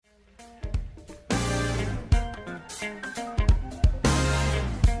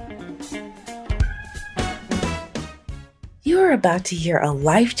are about to hear a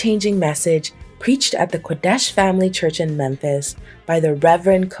life-changing message preached at the Kodesh Family Church in Memphis by the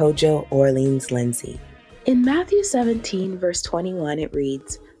Reverend Kojo Orleans Lindsay. In Matthew 17, verse 21, it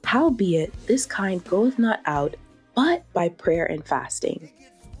reads, "Howbeit, this kind goeth not out, but by prayer and fasting."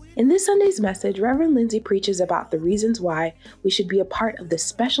 In this Sunday's message, Reverend Lindsay preaches about the reasons why we should be a part of this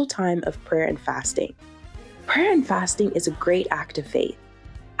special time of prayer and fasting. Prayer and fasting is a great act of faith.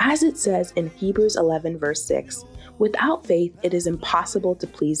 As it says in Hebrews 11, verse 6, without faith, it is impossible to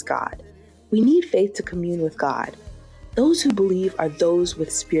please God. We need faith to commune with God. Those who believe are those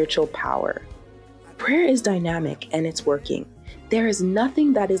with spiritual power. Prayer is dynamic and it's working. There is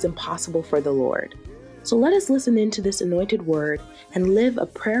nothing that is impossible for the Lord. So let us listen into this anointed word and live a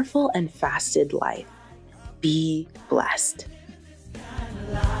prayerful and fasted life. Be blessed.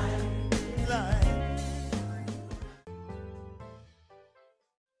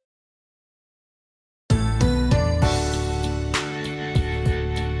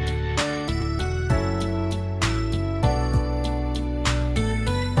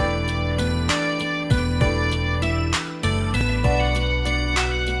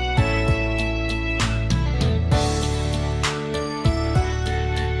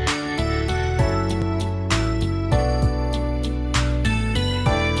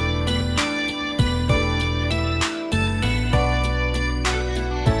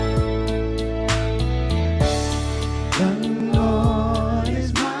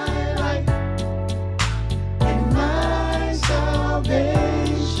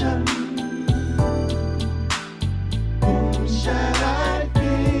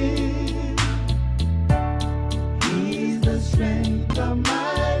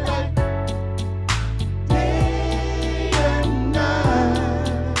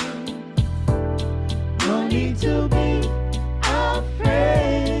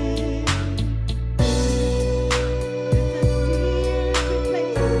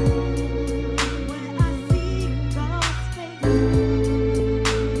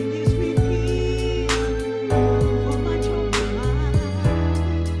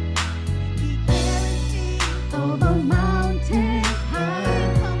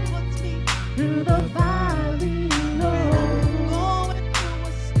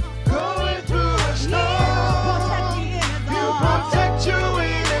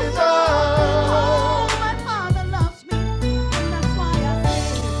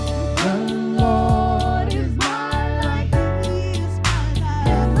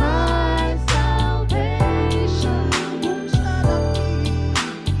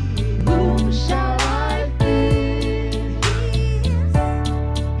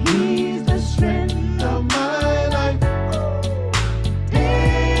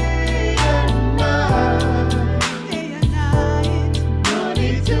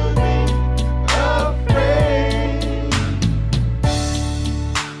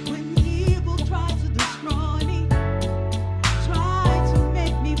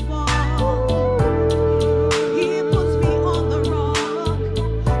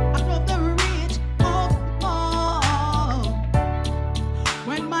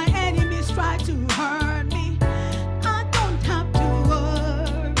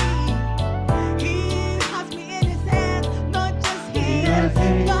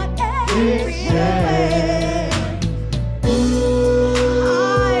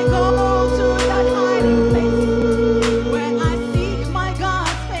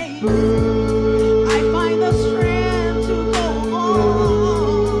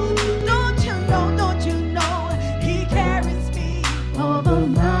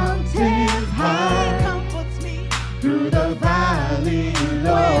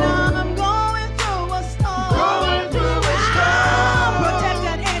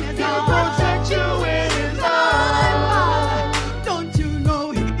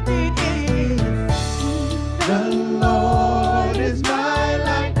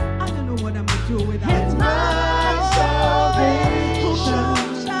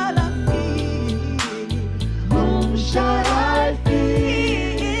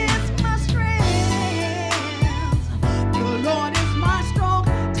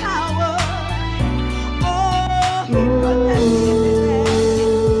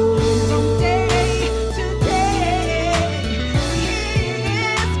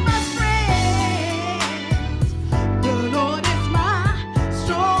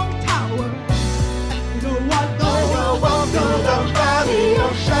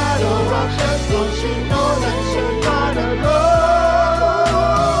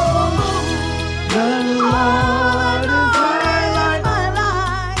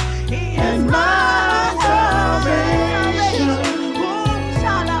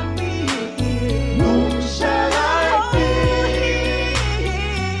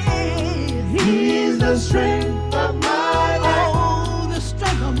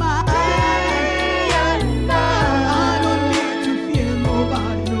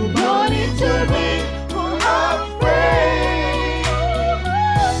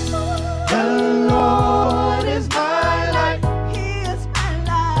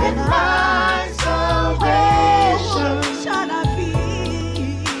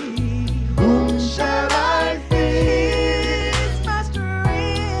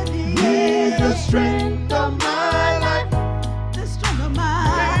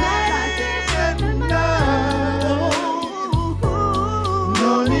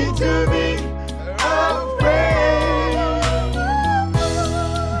 to be afraid.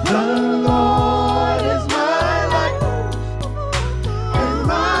 The Lord is my light and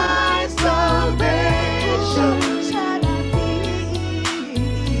my salvation.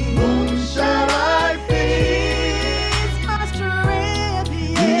 Whom shall I fear?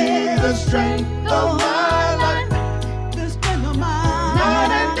 He is the strength of my life.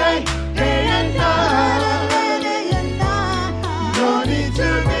 Night and day, day and night. No need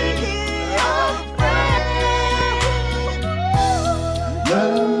to be afraid. The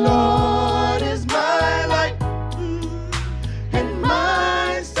Lord is my light and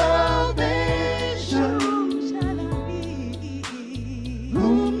my salvation.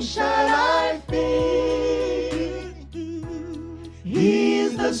 Whom shall I fear? He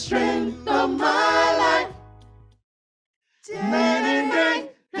is the strength of my life. Night and day,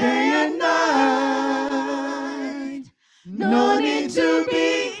 day and night. No need to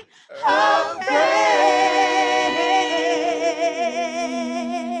be afraid.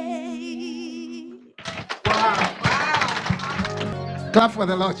 Clap for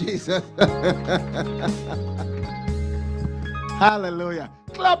the Lord Jesus. Hallelujah.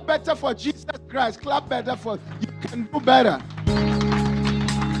 Clap better for Jesus Christ. Clap better for you can do better.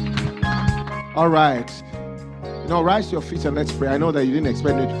 All right. Rise to your feet and let's pray. I know that you didn't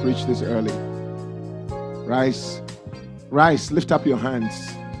expect me to preach this early. Rise, lift up your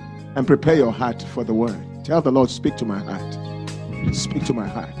hands and prepare your heart for the word. Tell the Lord, speak to my heart. Speak to my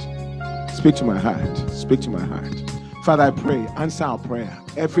heart. Speak to my heart. Speak to my heart. Father, I pray, answer our prayer.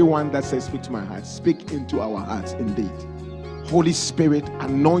 Everyone that says speak to my heart, speak into our hearts indeed. Holy Spirit,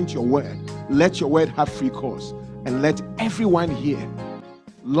 anoint your word. Let your word have free course. And let everyone here,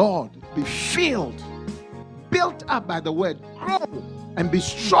 Lord, be filled, built up by the word, grow and be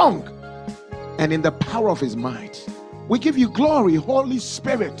strong and in the power of his might. We give you glory, Holy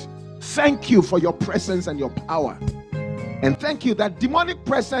Spirit. Thank you for your presence and your power. And thank you that demonic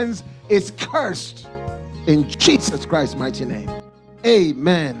presence is cursed in Jesus Christ's mighty name.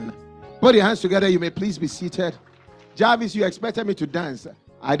 Amen. Put your hands together. You may please be seated. Jarvis, you expected me to dance.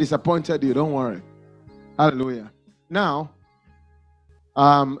 I disappointed you. Don't worry. Hallelujah. Now,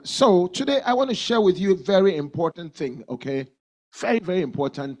 so today I want to share with you a very important thing, okay? Very, very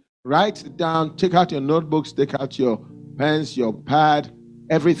important. Write it down, take out your notebooks, take out your pens, your pad,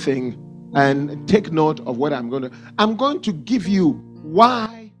 everything, and take note of what I'm going to give you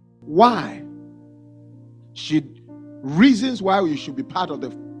reasons why you should be part of the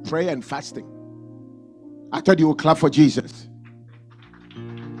prayer and fasting. I thought you would clap for Jesus.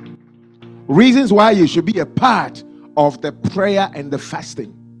 Reasons why you should be a part of the prayer and the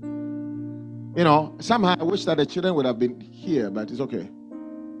fasting. Somehow I wish that the children would have been here, but it's okay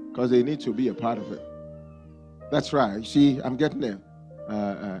because they need to be a part of it. That's right. You see, I'm getting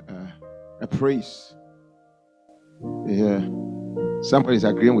a praise. Yeah, somebody's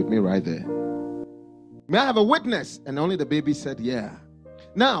agreeing with me right there. May I have a witness? And only the baby said, yeah.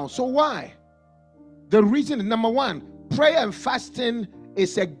 Now, so why? The reason, number one, prayer and fasting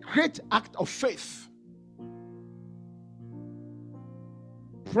is a great act of faith.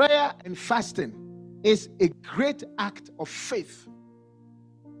 Prayer and fasting is a great act of faith.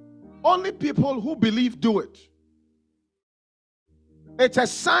 Only people who believe do it. It's a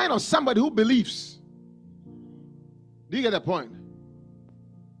sign of somebody who believes. Do you get the point?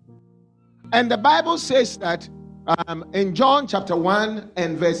 And the Bible says that in John chapter 1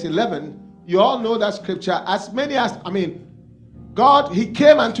 and verse 11, you all know that scripture. God, he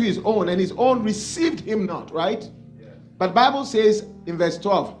came unto his own and his own received him not, right? But Bible says in verse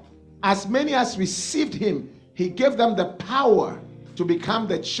 12, as many as received him, he gave them the power to become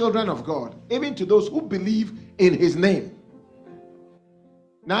the children of God, even to those who believe in his name.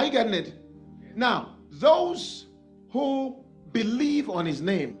 Now you getting it? Now, those who believe on his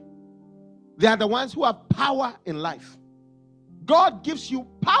name, they are the ones who have power in life. God gives you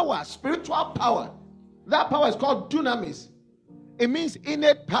power, spiritual power. That power is called dunamis. It means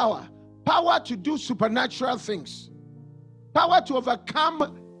innate power. Power to do supernatural things. Power to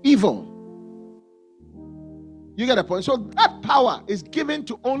overcome evil. You get the point? So that power is given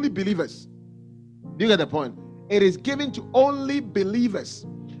to only believers. Do you get the point? It is given to only believers.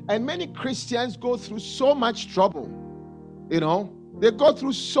 And many Christians go through so much trouble. They go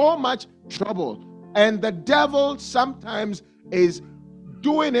through so much trouble. And the devil sometimes is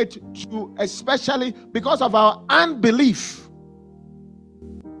doing it to, especially because of our unbelief.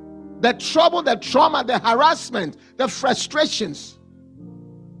 The trouble, the trauma, the harassment, the frustrations.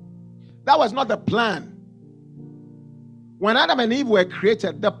 That was not the plan. When Adam and Eve were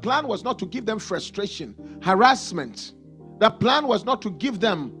created, the plan was not to give them frustration, harassment. The plan was not to give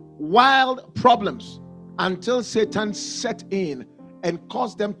them wild problems until Satan set in and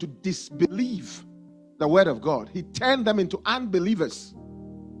caused them to disbelieve the word of God. He turned them into unbelievers.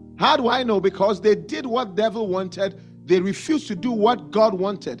 How do I know? Because they did what the devil wanted. They refused to do what God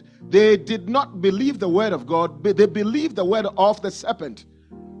wanted. They did not believe the word of God, but they believed the word of the serpent.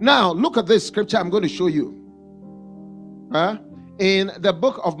 Now, look at this scripture I'm going to show you. In the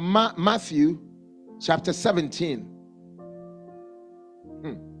book of Matthew, chapter 17.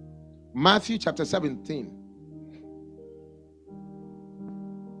 Matthew chapter 17.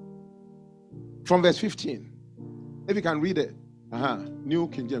 From verse 15. If you can read it. New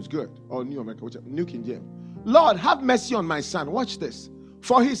King James, good. Or New American, whichever. New King James. Lord, have mercy on my son. Watch this.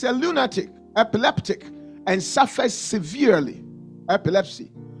 For he's a lunatic, epileptic, and suffers severely.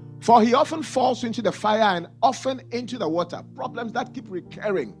 Epilepsy. For he often falls into the fire and often into the water. Problems that keep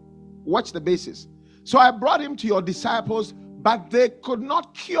recurring. Watch the basis. So I brought him to your disciples, but they could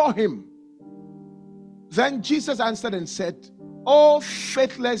not cure him. Then Jesus answered and said, "O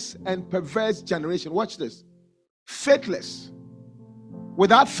faithless and perverse generation." Watch this. Faithless.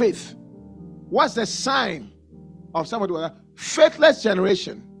 Without faith. What's the sign of somebody with a faithless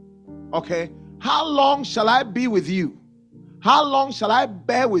generation? Okay. How long shall I be with you? How long shall I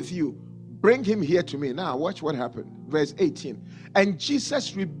bear with you? Bring him here to me. Now watch what happened. Verse 18. And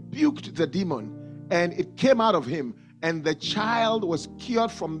Jesus rebuked the demon, and it came out of him, and the child was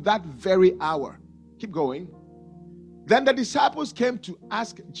cured from that very hour. Keep going. Then the disciples came to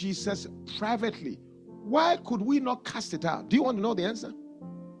ask Jesus privately, why could we not cast it out? Do you want to know the answer?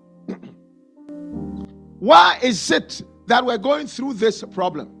 Why is it that we're going through this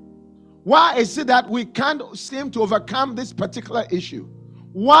problem? Why is it that we can't seem to overcome this particular issue?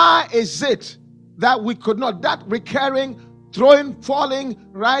 Why is it that we could not? That recurring, throwing, falling,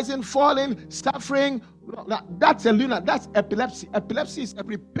 rising, falling, suffering, that's a lunar, that's epilepsy. Epilepsy is a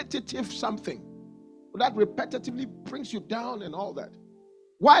repetitive something that repetitively brings you down and all that.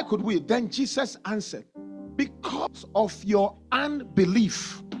 Why could we? Then Jesus answered, because of your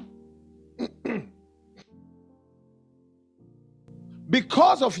unbelief.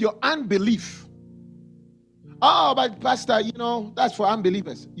 Because of your unbelief. Oh, but Pastor, that's for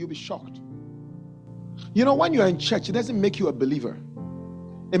unbelievers. You'll be shocked. When you're in church, it doesn't make you a believer.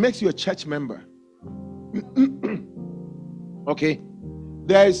 It makes you a church member. Okay?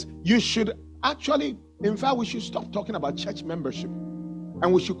 You should actually, in fact, we should stop talking about church membership.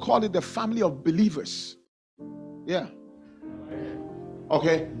 And we should call it the family of believers. Yeah.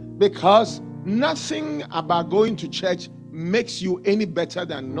 Okay? Because nothing about going to church makes you any better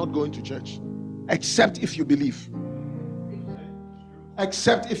than not going to church. Except if you believe.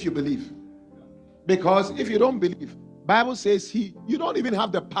 Except if you believe. Because if you don't believe, Bible says you don't even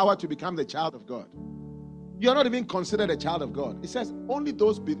have the power to become the child of God. You're not even considered a child of God. It says only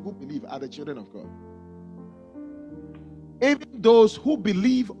those who believe are the children of God. Even those who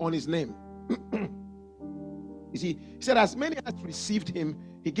believe on his name. You see, he said, as many as received him,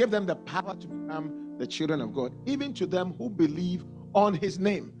 he gave them the power to become the children of God, even to them who believe on his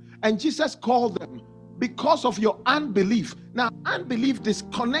name. And Jesus called them because of your unbelief. Now, unbelief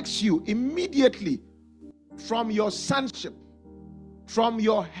disconnects you immediately from your sonship, from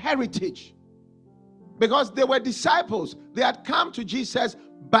your heritage. Because they were disciples. They had come to Jesus,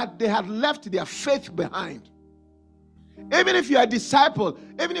 but they had left their faith behind. Even if you're a disciple,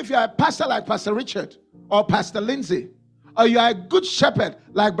 even if you're a pastor like Pastor Richard or Pastor Lindsay, or you are a good shepherd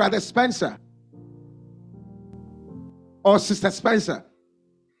like Brother Spencer or Sister Spencer,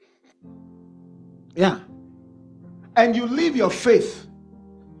 yeah, and you leave your faith,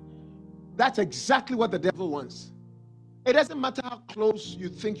 that's exactly what the devil wants. It doesn't matter how close you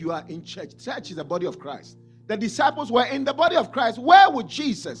think you are in church. Church is the body of Christ. The disciples were in the body of Christ. Where was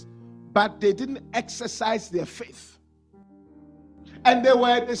Jesus? But they didn't exercise their faith. And they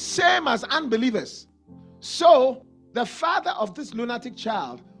were the same as unbelievers. So the father of this lunatic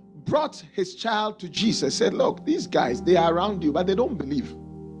child brought his child to Jesus. Said, look, these guys, they are around you, but they don't believe.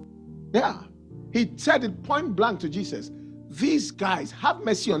 Yeah. He said it point blank to Jesus. These guys, have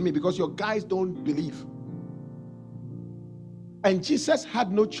mercy on me because your guys don't believe. And Jesus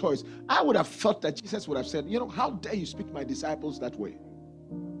had no choice. I would have thought that Jesus would have said, how dare you speak to my disciples that way?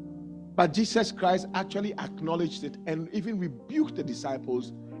 But Jesus Christ actually acknowledged it and even rebuked the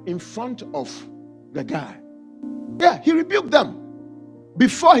disciples in front of the guy. Yeah, he rebuked them.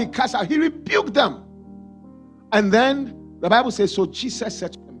 Before he cast out, he rebuked them. And then the Bible says, so Jesus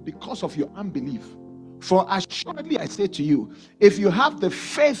said to them, because of your unbelief, for assuredly I say to you, if you have the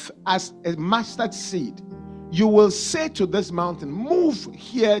faith as a mustard seed, you will say to this mountain, move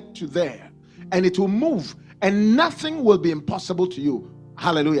here to there, and it will move, and nothing will be impossible to you.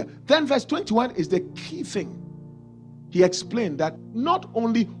 Hallelujah. Then verse 21 is the key thing. He explained that not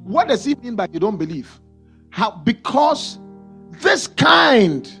only, what does he mean by you don't believe? How? Because this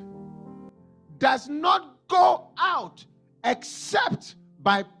kind does not go out except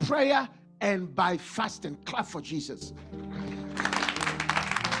by prayer and by fasting. Clap for Jesus.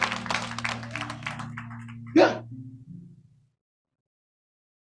 Yeah.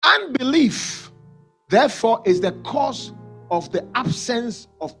 Unbelief, therefore, is the cause of the absence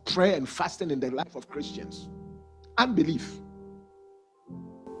of prayer and fasting in the life of Christians. Unbelief.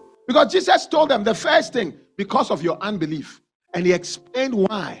 Because Jesus told them the first thing, because of your unbelief. And he explained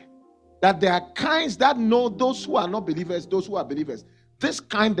why. That there are kinds that know those who are not believers, those who are believers. This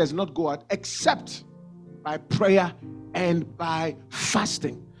kind does not go out except by prayer and by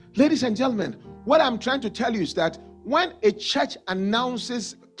fasting. Ladies and gentlemen, what I'm trying to tell you is that when a church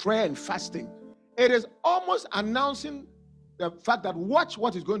announces prayer and fasting, it is almost announcing the fact that watch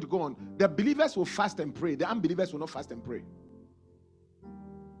what is going to go on. The believers will fast and pray. The unbelievers will not fast and pray.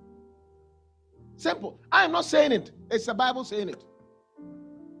 Simple. I am not saying it. It's the Bible saying it.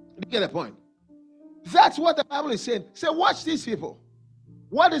 You get the point? That's what the Bible is saying. Say, watch these people.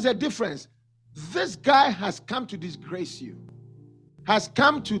 What is the difference? This guy has come to disgrace you. Has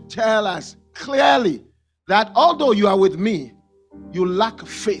come to tell us clearly that although you are with me, you lack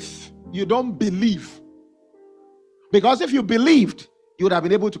faith. You don't believe. Because if you believed, you would have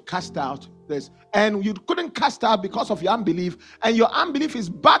been able to cast out this. And you couldn't cast out because of your unbelief. And your unbelief is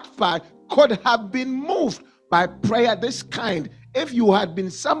backed by, could have been moved by prayer this kind. If you had been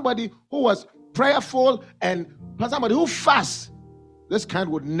somebody who was prayerful and somebody who fasts, this kind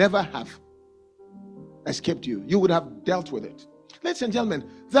would never have escaped you. You would have dealt with it. Ladies and gentlemen,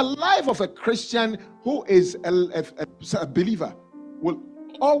 the life of a Christian who is a believer will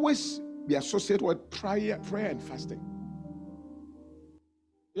always be associated with prayer and fasting.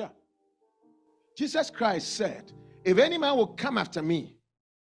 Yeah. Jesus Christ said, if any man will come after me,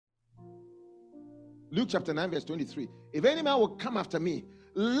 Luke chapter 9 verse 23, if any man will come after me,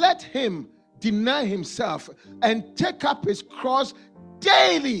 let him deny himself and take up his cross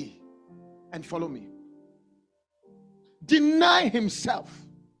daily and follow me. Deny himself.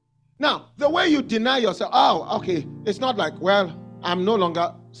 Now, the way you deny yourself, oh, okay, it's not like, well, I'm no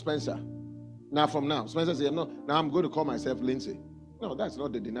longer Spencer. Now from now, Spencer says, no, now I'm going to call myself Lindsay. No, that's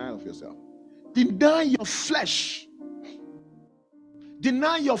not the denial of yourself. Deny your flesh.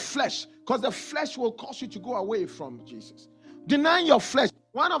 Deny your flesh, because the flesh will cause you to go away from Jesus. Deny your flesh.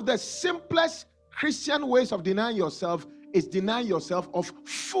 One of the simplest Christian ways of denying yourself is denying yourself of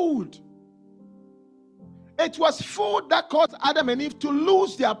food. It was food that caused Adam and Eve to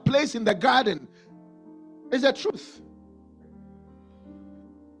lose their place in the garden. It's the truth.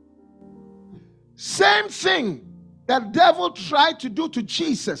 Same thing the devil tried to do to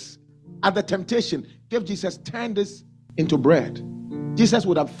Jesus at the temptation. Gave Jesus, turn this into bread. Jesus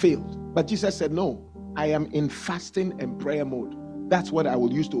would have failed. But Jesus said, no, I am in fasting and prayer mode. That's what I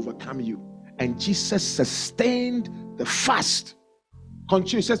will use to overcome you. And Jesus sustained the fast.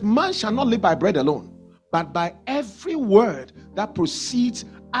 Continue. He says, man shall not live by bread alone, but by every word that proceeds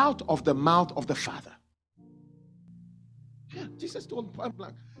out of the mouth of the Father. Yeah, Jesus told point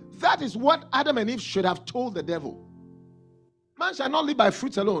blank. That is what Adam and Eve should have told the devil. Man shall not live by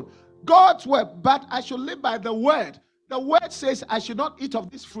fruits alone. God's word, but I should live by the word. The word says I should not eat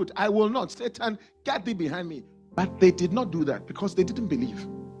of this fruit. I will not. Satan, get thee behind me. But they did not do that because they didn't believe.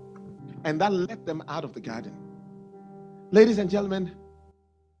 And that led them out of the garden. Ladies and gentlemen,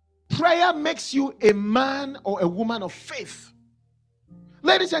 prayer makes you a man or a woman of faith.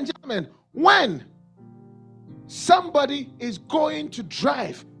 Ladies and gentlemen, when somebody is going to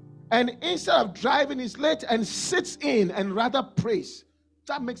drive and instead of driving is late and sits in and rather prays,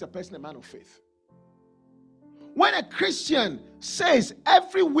 that makes a person a man of faith. When a Christian says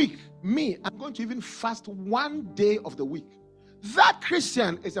every week, I'm going to even fast one day of the week, that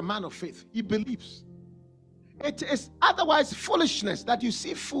Christian is a man of faith. He believes. It is otherwise foolishness that you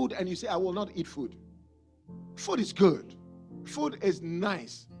see food and you say, I will not eat food. Food is good. Food is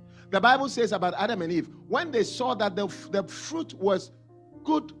nice. The Bible says about Adam and Eve, when they saw that the fruit was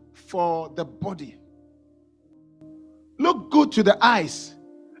good for the body, look good to the eyes,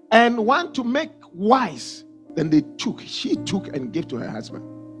 and want to make wise, then she took and gave to her husband.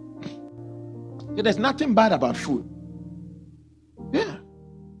 There's nothing bad about food. Yeah.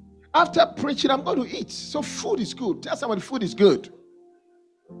 After preaching, I'm going to eat. So food is good. Tell somebody food is good.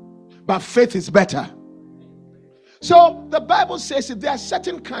 But faith is better. So the Bible says that there are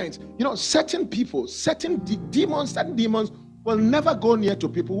certain kinds, certain people, certain demons will never go near to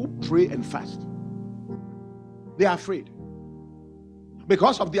people who pray and fast. They are afraid.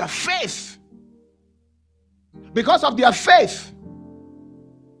 Because of their faith. Because of their faith.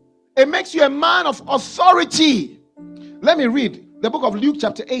 It makes you a man of authority. Let me read the book of Luke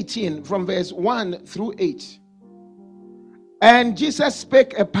chapter 18 from verse 1 through 8. And Jesus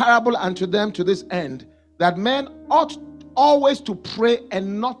spake a parable unto them to this end, that men ought always to pray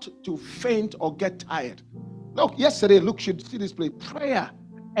and not to faint or get tired. Look, yesterday, Luke should see this play. Prayer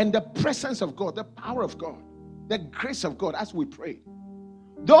and the presence of God, the power of God, the grace of God as we pray.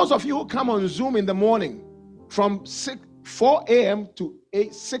 Those of you who come on Zoom in the morning from 4 a.m. to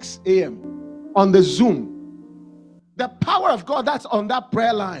 6 a.m. on the Zoom, the power of God that's on that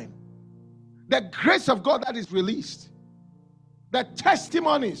prayer line, the grace of God that is released, the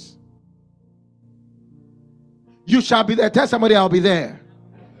testimonies. You shall be there. Tell somebody, I'll be there.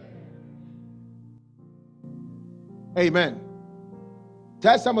 Amen.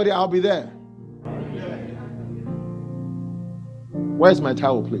 Tell somebody, I'll be there. Where's my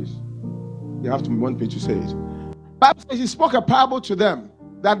towel, please? You have to want me to say it. Bible says he spoke a parable to them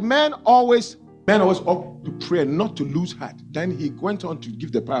that men always ought to pray, not to lose heart. Then he went on to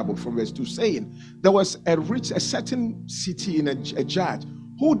give the parable from verse 2, saying, there was a certain city in a judge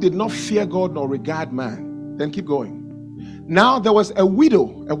who did not fear God nor regard man. Then keep going. Now there was a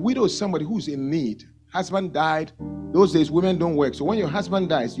widow. A widow is somebody who's in need. Husband died. Those days women don't work. So when your husband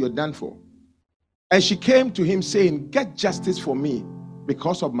dies, you're done for. And she came to him saying, get justice for me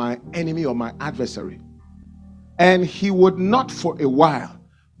because of my enemy or my adversary. And he would not for a while.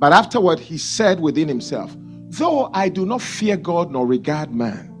 But afterward he said within himself, though I do not fear God nor regard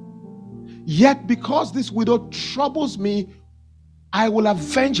man, yet because this widow troubles me, I will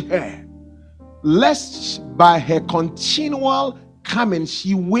avenge her, lest by her continual coming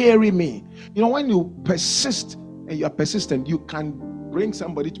she weary me. You know, when you persist and you are persistent, you can bring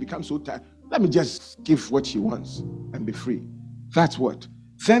somebody to become so tired. Let me just give what she wants and be free. That's what.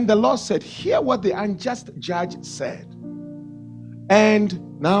 Then the Lord said, hear what the unjust judge said.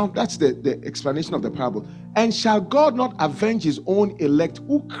 And now that's the explanation of the parable. And shall God not avenge his own elect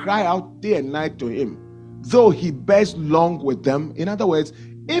who cry out day and night to him, though he bears long with them? In other words,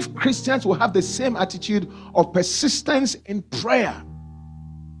 if Christians will have the same attitude of persistence in prayer,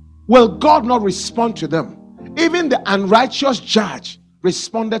 will God not respond to them? Even the unrighteous judge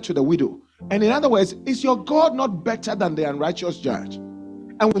responded to the widow. And in other words, is your God not better than the unrighteous judge?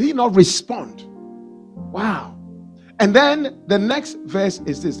 And will he not respond? Wow. And then the next verse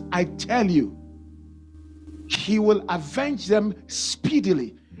is this: I tell you, he will avenge them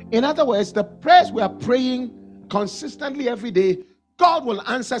speedily. In other words, the prayers we are praying consistently every day, God will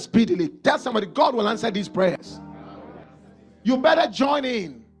answer speedily. Tell somebody, God will answer these prayers. You better join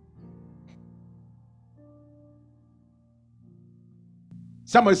in.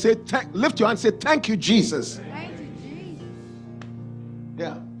 Somebody say, lift your hand and say, thank you, Jesus. Thank you, Jesus.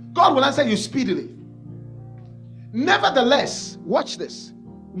 Yeah. God will answer you speedily. Nevertheless, watch this.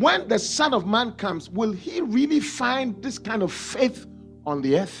 When the Son of Man comes, will he really find this kind of faith on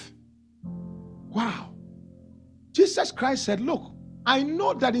the earth? Wow. Jesus Christ said, look, I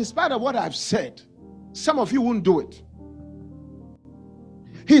know that in spite of what I've said, some of you won't do it.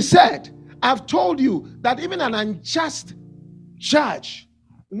 He said, I've told you that even an unjust judge,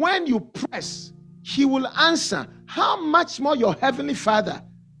 when you press, he will answer. How much more your heavenly Father?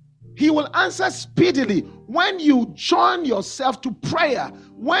 He will answer speedily when you join yourself to prayer,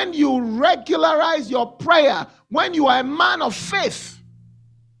 when you regularize your prayer, when you are a man of faith.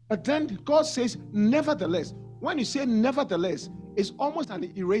 But then God says, nevertheless. When you say nevertheless, it's almost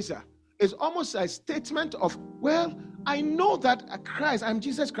an eraser. It's almost a statement of, well, I know that Christ, I'm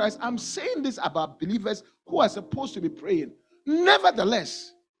Jesus Christ, I'm saying this about believers who are supposed to be praying.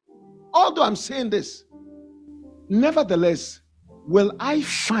 Nevertheless, although I'm saying this, nevertheless, will I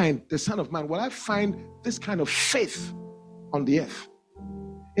find the Son of Man? Will I find this kind of faith on the earth?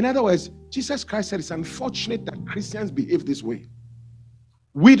 In other words, Jesus Christ said it's unfortunate that Christians behave this way.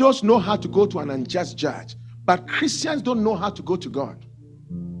 Widows know how to go to an unjust judge, but Christians don't know how to go to God.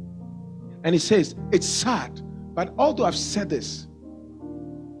 And he says, it's sad, but although I've said this,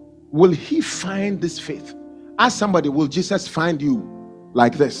 will he find this faith? Ask somebody, will Jesus find you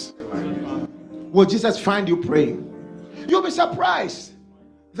like this? Will Jesus find you praying? You'll be surprised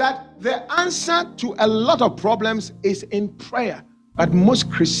that the answer to a lot of problems is in prayer. But most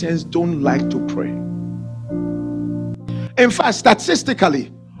Christians don't like to pray. In fact,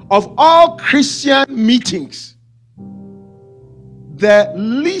 statistically, of all Christian meetings, the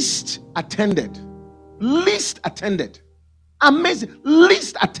least attended, amazing,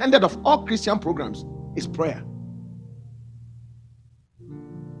 least attended of all Christian programs is prayer.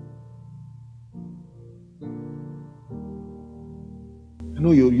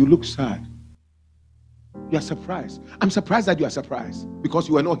 know you look sad. You are surprised. I'm surprised that you are surprised because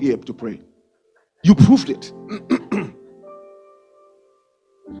you are not here to pray. You proved it.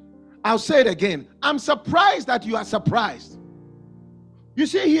 I'll say it again. I'm surprised that you are surprised. You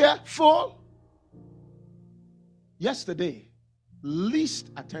see here, full. Yesterday, least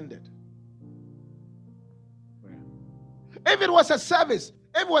attended. If it was a service,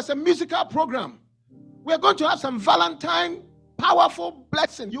 if it was a musical program, we're going to have some Valentine powerful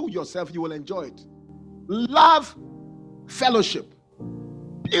blessing. You yourself, you will enjoy it. Love, fellowship,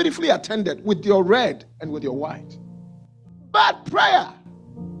 beautifully attended with your red and with your white. But prayer,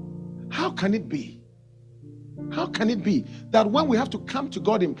 how can it be? How can it be that when we have to come to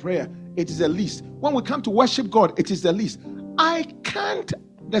God in prayer, it is the least? When we come to worship God, it is the least. I can't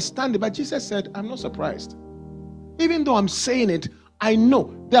understand it, but Jesus said, I'm not surprised. Even though I'm saying it, I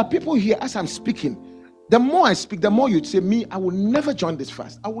know there are people here as I'm speaking. The more I speak, the more you'd say, me, I will never join this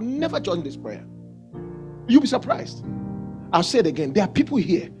fast. I will never join this prayer. You'll be surprised. I'll say it again. There are people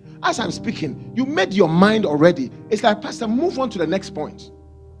here. As I'm speaking, you made your mind already. It's like, Pastor, move on to the next point.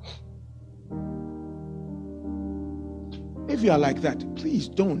 If you are like that, please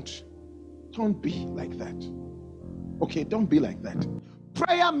don't be like that. Okay, don't be like that.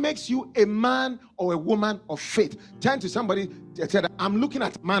 Prayer makes you a man or a woman of faith. Turn to somebody and say, I'm looking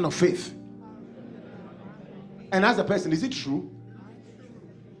at a man of faith. And ask the person, is it true?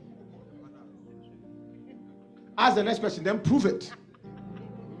 Ask the next person, then prove it.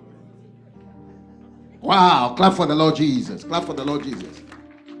 Wow, clap for the Lord Jesus. Clap for the Lord Jesus.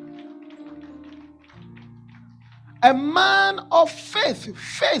 A man of faith.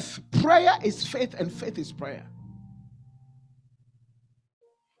 Faith. Prayer is faith and faith is prayer.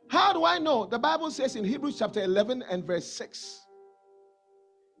 How do I know? The Bible says in Hebrews chapter 11 and verse 6.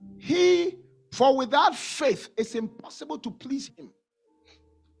 For without faith, it's impossible to please him.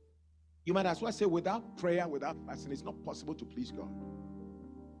 You might as well say without prayer, without fasting, it's not possible to please God.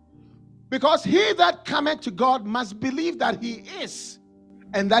 Because he that cometh to God must believe that he is,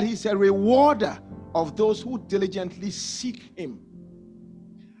 and that he's a rewarder of those who diligently seek him.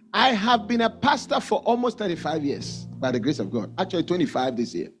 I have been a pastor for almost 35 years by the grace of God. Actually 25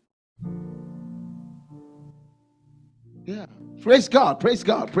 this year. Yeah. Praise God, praise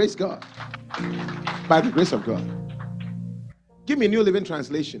God, praise God. By the grace of God. Give me New Living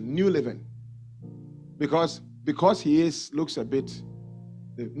Translation. New Living. Because he looks a bit.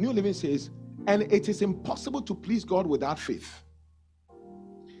 The New Living says, and it is impossible to please God without faith.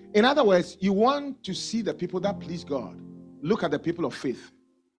 In other words, you want to see the people that please God. Look at the people of faith.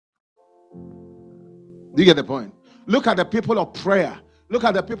 Do you get the point? Look at the people of prayer. Look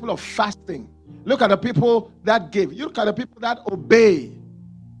at the people of fasting. Look at the people that give. You look at the people that obey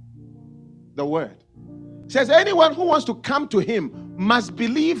the word. It says anyone who wants to come to him must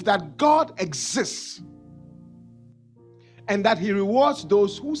believe that God exists and that he rewards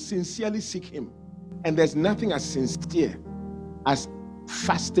those who sincerely seek him. And there's nothing as sincere as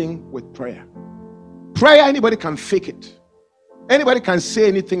fasting with prayer. Prayer, anybody can fake it. Anybody can say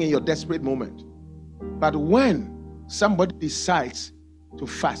anything in your desperate moment. But when somebody decides to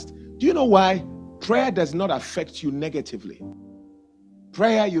fast, do you know why? Prayer does not affect you negatively.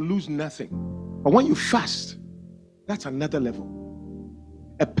 Prayer, you lose nothing. But when you fast, that's another level.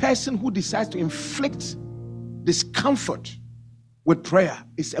 A person who decides to inflict discomfort with prayer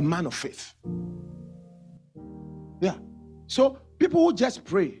is a man of faith. Yeah. So people who just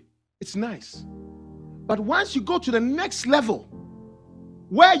pray, it's nice. But once you go to the next level,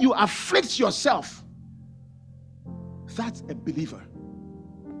 where you afflict yourself, that's a believer.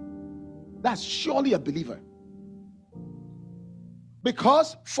 That's surely a believer.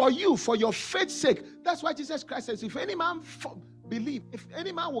 Because for you, for your faith's sake, that's why Jesus Christ says, if any man believe, if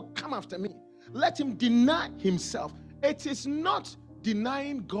any man will come after me, let him deny himself. It is not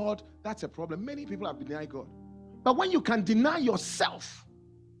denying God that's a problem. Many people have denied God. But when you can deny yourself,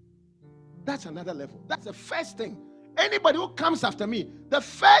 that's another level. That's the first thing. Anybody who comes after me, the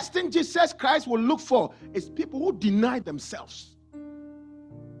first thing Jesus Christ will look for is people who deny themselves.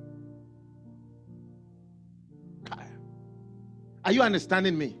 Are you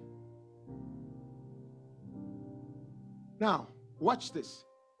understanding me? Now, watch this.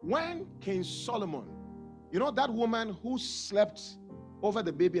 When King Solomon, you know that woman who slept over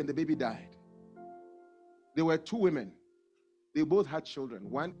the baby and the baby died? There were two women. They both had children,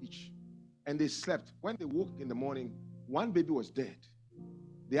 one each. And they slept. When they woke in the morning, one baby was dead.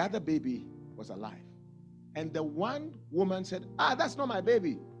 The other baby was alive. And the one woman said, that's not my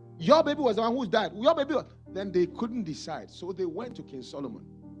baby. Your baby was the one who died. Your baby was... Then they couldn't decide. So they went to King Solomon.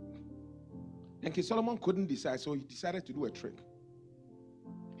 And King Solomon couldn't decide. So he decided to do a trick.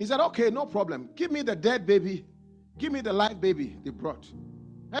 He said, okay, no problem. Give me the dead baby. Give me the live baby they brought.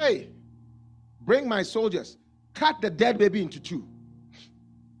 Hey, bring my soldiers. Cut the dead baby into two.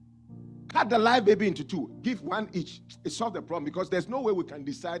 Cut the live baby into two. Give one each. It solved the problem because there's no way we can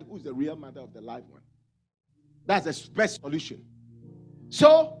decide who's the real mother of the live one. That's the best solution.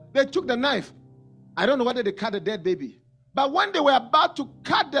 So they took the knife. I don't know whether they cut the dead baby. But when they were about to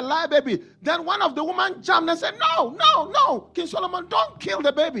cut the live baby, then one of the women jumped and said, no, King Solomon, don't kill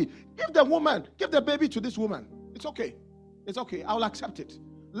the baby. Give the baby to this woman. It's okay. It's okay. I'll accept it.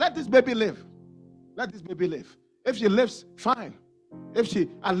 Let this baby live. Let this baby live. If she lives, fine.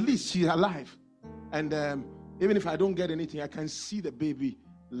 At least she's alive. And even if I don't get anything, I can see the baby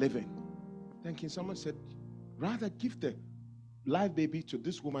living. Then King Solomon said, rather give the live baby to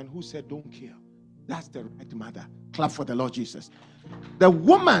this woman who said, don't kill. That's the right mother. Clap for the Lord Jesus. The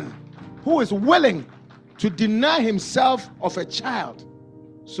woman who is willing to deny himself of a child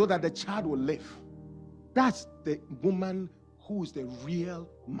so that the child will live. That's the woman who is the real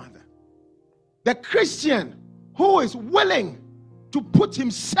mother. The Christian who is willing to put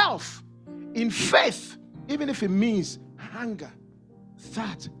himself in faith, even if it means hunger.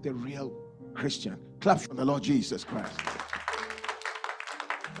 That's the real Christian. Clap for the Lord Jesus Christ.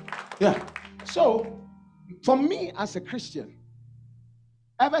 Yeah. So, for me as a Christian,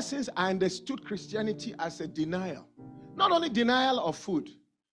 ever since I understood Christianity as a denial, not only denial of food,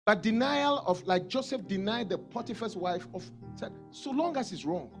 but denial of, like Joseph denied the Potiphar's wife of, said, so long as it's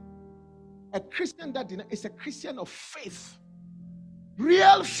wrong. A Christian that denies is a Christian of faith.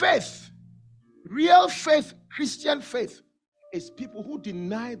 Real faith, Christian faith is people who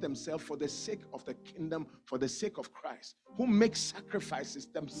deny themselves for the sake of the kingdom, for the sake of Christ, who make sacrifices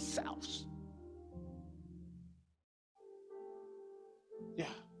themselves. Yeah.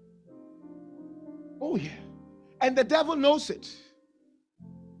 Oh, yeah. And the devil knows it.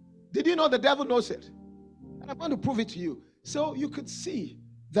 Did you know the devil knows it? And I'm going to prove it to you. So you could see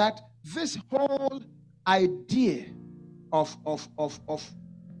that this whole idea of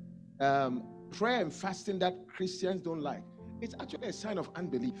prayer and fasting that Christians don't like, it's actually a sign of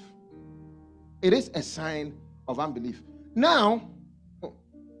unbelief. It is a sign of unbelief. Now,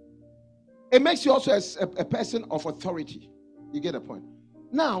 it makes you also a person of authority. You get the point.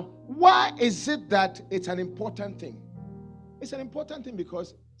 Now, why is it that it's an important thing? It's an important thing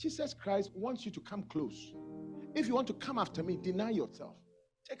because Jesus Christ wants you to come close. If you want to come after me, deny yourself.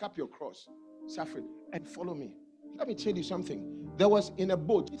 Take up your cross, suffer it, and follow me. Let me tell you something. There was in a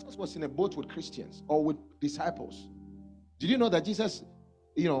boat. Jesus was in a boat with Christians or with disciples. Did you know that Jesus,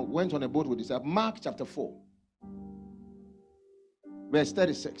 went on a boat with disciples? Mark chapter 4, verse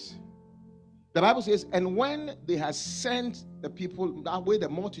 36. The Bible says, and when they had sent the people away, the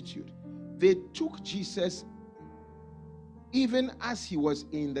multitude, they took Jesus even as he was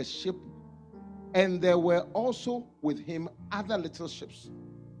in the ship, and there were also with him other little ships.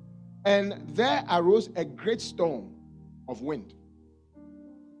 And there arose a great storm of wind,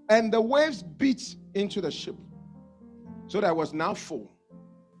 and the waves beat into the ship, so that it was now full.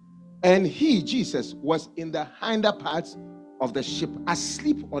 And he, Jesus, was in the hinder parts of the ship,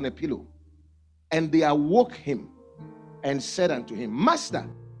 asleep on a pillow. And they awoke him and said unto him, Master,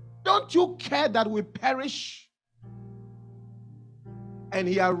 don't you care that we perish? And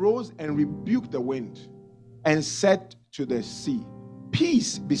he arose and rebuked the wind and said to the sea,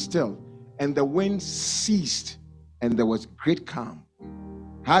 Peace, be still. And the wind ceased, and there was great calm.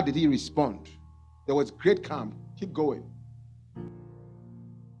 How did he respond? There was great calm. Keep going.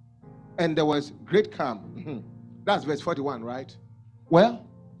 And there was great calm. That's verse 41, right? Well,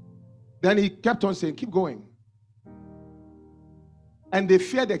 then he kept on saying, keep going. And they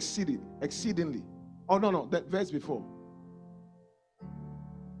feared exceedingly. Oh, no, that verse before.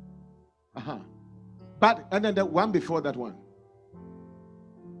 But, and then the one before that one.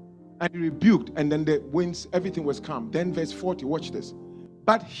 And he rebuked, and then the winds, everything was calm. Then verse 40, watch this.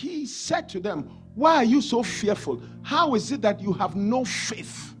 But he said to them, why are you so fearful? How is it that you have no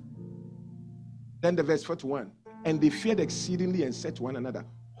faith? Then the verse 41. And they feared exceedingly and said to one another,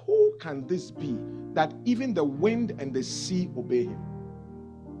 who can this be that even the wind and the sea obey him?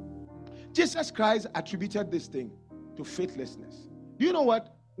 Jesus Christ attributed this thing to faithlessness. Do you know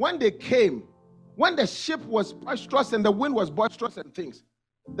what? When they came, when the ship was boisterous and the wind was boisterous and things,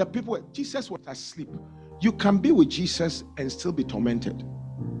 the people, Jesus was asleep. You can be with Jesus and still be tormented.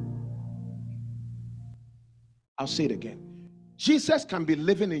 I'll say it again. Jesus can be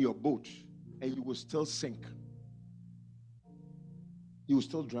living in your boat and you will still sink. You will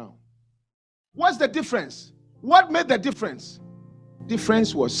still drown. What's the difference? What made the difference?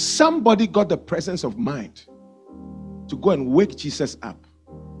 Difference was somebody got the presence of mind to go and wake Jesus up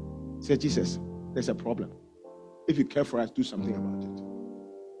Say, Jesus, there's a problem. If you care for us, do something about it.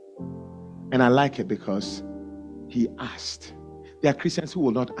 And I like it because he asked. There are Christians who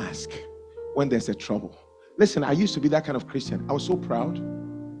will not ask when there's a trouble. Listen, I used to be that kind of Christian. I was so proud,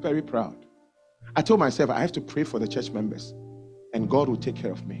 very proud. I told myself I have to pray for the church members and God will take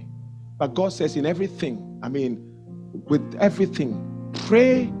care of me. But God says in everything, with everything,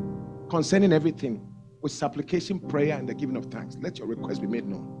 pray concerning everything with supplication, prayer, and the giving of thanks. Let your request be made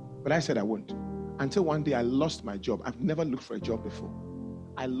known. But I said I won't. Until one day I lost my job. I've never looked for a job before.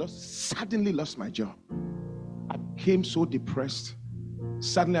 Suddenly lost my job. I became so depressed.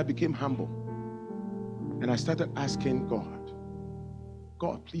 Suddenly I became humble. And I started asking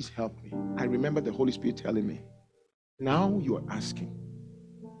God, please help me. I remember the Holy Spirit telling me, now you are asking.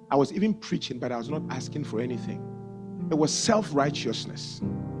 I was even preaching, but I was not asking for anything. It was self-righteousness.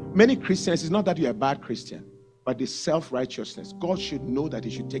 Many Christians, it's not that you're a bad Christian, but it's self-righteousness. God should know that he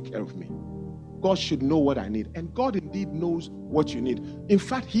should take care of me. God should know what I need. And God indeed knows what you need. In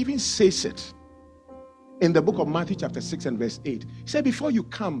fact, he even says it in the book of Matthew chapter 6 and verse 8. He said, before you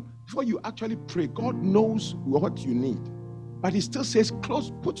actually pray, God knows what you need. But he still says,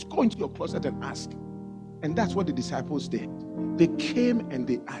 go into your closet and ask. And that's what the disciples did. They came and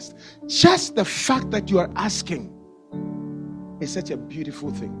they asked. Just the fact that you are asking is such a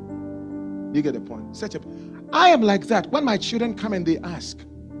beautiful thing. You get the point? I am like that. When my children come and they ask,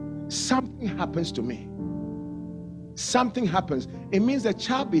 something happens to me. Something happens. It means the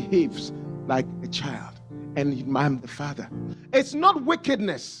child behaves like a child. And I'm the father. It's not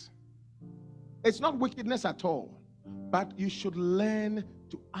wickedness. It's not wickedness at all. But you should learn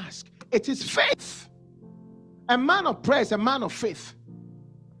to ask. It is faith. A man of prayer is a man of faith.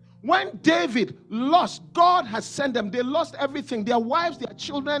 When David lost, God has sent them. They lost everything. Their wives, their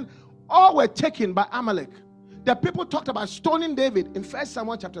children, all were taken by Amalek. The people talked about stoning David in 1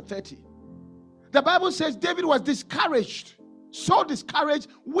 Samuel chapter 30. The Bible says David was discouraged. So discouraged,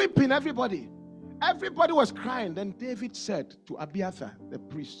 weeping everybody. Everybody was crying. Then David said to Abiathar, the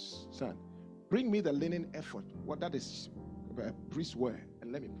priest's son, bring me the linen ephod, what that is priest wear,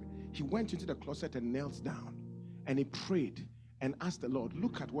 and let me pray. He went into the closet and knelt down. And he prayed and asked the Lord,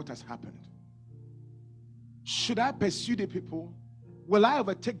 look at what has happened. Should I pursue the people? Will I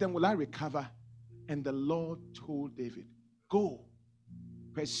overtake them? Will I recover? And the Lord told David, go,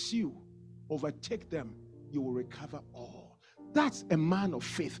 pursue, overtake them. You will recover all. That's a man of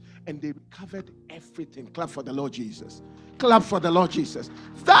faith. And they recovered everything. Clap for the Lord Jesus. Clap for the Lord Jesus.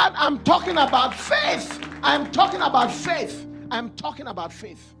 That I'm talking about faith. I'm talking about faith. I'm talking about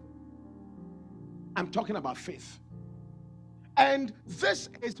faith. I'm talking about faith. And this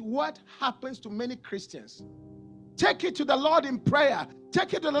is what happens to many Christians. Take it to the Lord in prayer.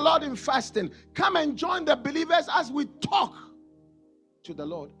 Take it to the Lord in fasting. Come and join the believers as we talk to the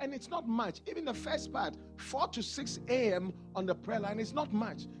Lord. And it's not much. Even the first part, 4 to 6 a.m. on the prayer line, is not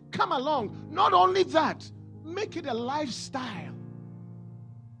much. Come along. Not only that, make it a lifestyle.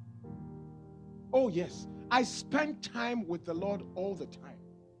 Oh yes, I spend time with the Lord all the time.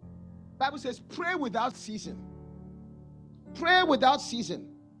 Bible says, pray without ceasing. Pray without ceasing.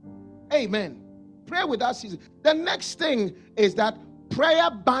 Amen. Pray without ceasing. The next thing is that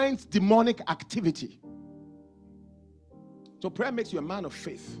prayer binds demonic activity. So prayer makes you a man of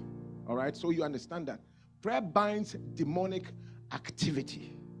faith. All right? So you understand that. Prayer binds demonic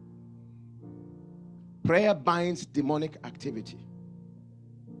activity. Prayer binds demonic activity.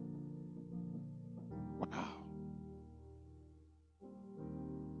 Wow.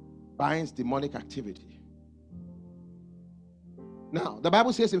 Binds demonic activity. Now, the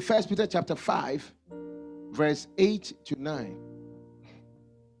Bible says in 1 Peter chapter 5, verse 8 to 9.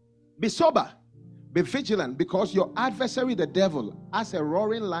 Be sober, be vigilant, because your adversary, the devil, as a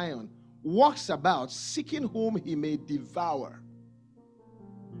roaring lion, walks about seeking whom he may devour.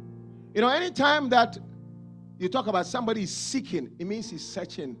 You know, anytime that you talk about somebody seeking, it means he's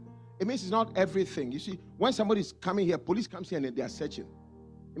searching. It means it's not everything. You see, when somebody's coming here, police comes here and they are searching.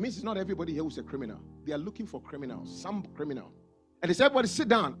 It means it's not everybody here who's a criminal. They are looking for criminals, some criminal. And they say, everybody sit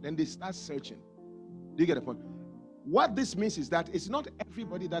down. Then they start searching. Do you get the point? What this means is that it's not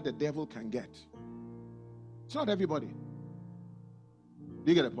everybody that the devil can get. It's not everybody.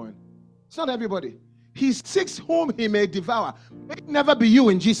 Do you get the point? It's not everybody. He seeks whom he may devour. May it never be you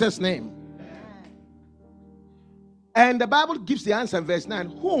in Jesus' name. And the Bible gives the answer in verse 9.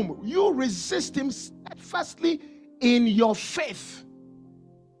 Whom you resist him steadfastly in your faith.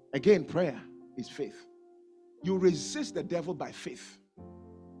 Again, prayer is faith. You resist the devil by faith,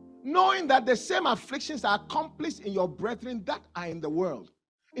 knowing that the same afflictions are accomplished in your brethren that are in the world.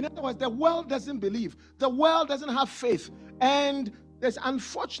 In other words, the world doesn't believe. The world doesn't have faith. And There's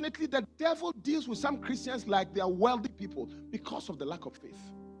unfortunately the devil deals with some Christians like they are wealthy people because of the lack of faith.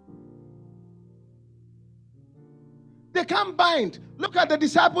 They can't bind. Look at the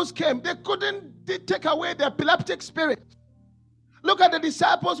disciples came. They couldn't take away the epileptic spirit. Look at the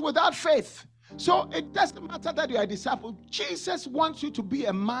disciples without faith. So it doesn't matter that you are a disciple. Jesus wants you to be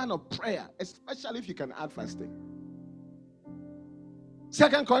a man of prayer, especially if you can add fasting. 2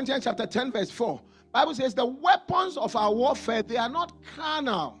 Corinthians chapter 10 verse 4. Bible says the weapons of our warfare, they are not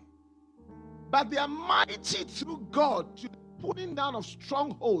carnal, but they are mighty through God to the pulling down of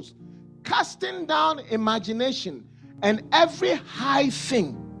strongholds, casting down imagination and every high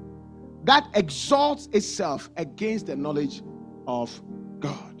thing that exalts itself against the knowledge of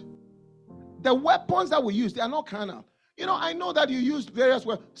God. The weapons that we use, they are not carnal. You know, I know that you use various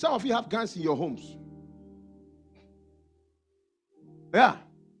weapons. Some of you have guns in your homes. Yeah.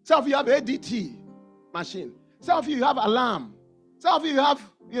 Some of you have ADT machine. Some of you have alarm. Some of you have,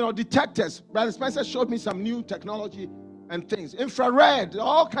 detectors. Brother Spencer showed me some new technology and things. Infrared,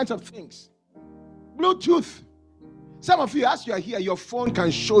 all kinds of things. Bluetooth. Some of you, as you are here, your phone can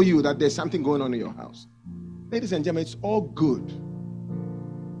show you that there's something going on in your house. Ladies and gentlemen, it's all good.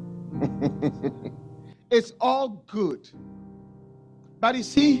 It's all good. But you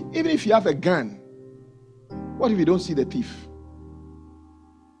see, even if you have a gun, what if you don't see the thief?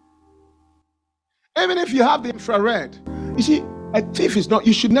 Even if you have the infrared, you see, a thief is not,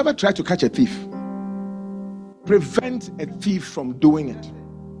 you should never try to catch a thief. Prevent a thief from doing it.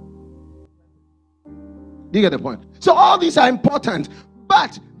 Do you get the point? So all these are important,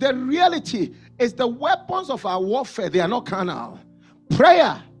 but the reality is the weapons of our warfare, they are not carnal.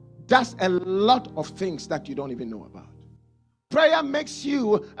 Prayer does a lot of things that you don't even know about. Prayer makes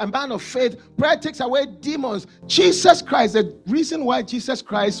you a man of faith. Prayer takes away demons. Jesus Christ, the reason why Jesus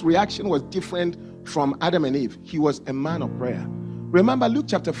Christ's reaction was different from Adam and Eve, he was a man of prayer. Remember Luke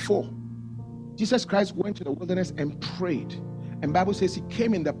chapter 4. Jesus Christ went to the wilderness and prayed. And Bible says he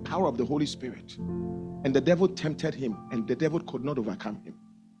came in the power of the Holy Spirit. And the devil tempted him, and the devil could not overcome him.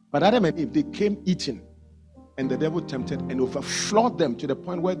 But Adam and Eve, they came eating, and the devil tempted and overflowed them to the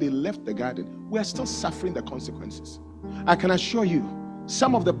point where they left the garden. We are still suffering the consequences. I can assure you,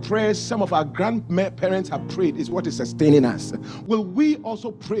 some of the prayers some of our grandparents have prayed is what is sustaining us. Will we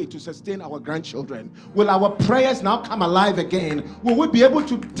also pray to sustain our grandchildren? Will our prayers now come alive again? Will we be able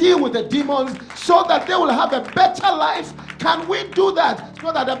to deal with the demons so that they will have a better life? Can we do that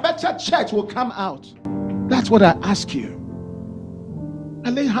so that a better church will come out? That's what I ask you. I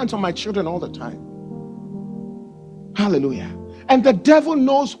lay hands on my children all the time. Hallelujah. And the devil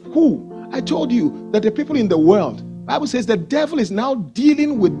knows who. I told you that the people in the world, Bible says the devil is now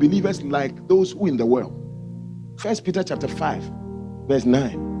dealing with believers like those who in the world. 1 Peter chapter 5 verse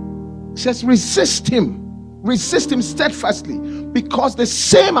 9 says resist him steadfastly, because the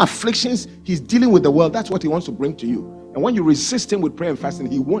same afflictions he's dealing with the world, that's what he wants to bring to you. And when you resist him with prayer and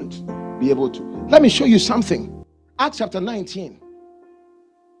fasting, he won't be able to. Let me show you something. Acts chapter 19.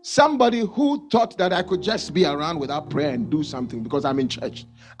 Somebody who thought that I could just be around without prayer and do something because I'm in church.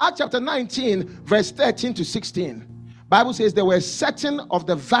 Acts chapter 19 verse 13 to 16. Bible says there were certain of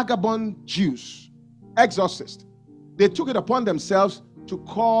the vagabond Jews, exorcists. They took it upon themselves to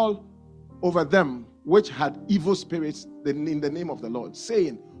call over them which had evil spirits in the name of the Lord,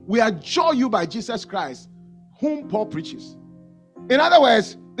 saying, we adjure you by Jesus Christ, whom Paul preaches. In other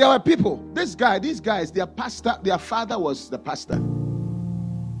words, there were people, these guys, their pastor, their father was the pastor.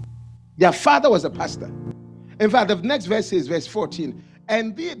 Their father was a pastor. In fact, the next verse is verse 14.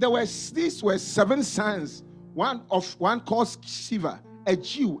 And these were 7 sons. One called Sceva, a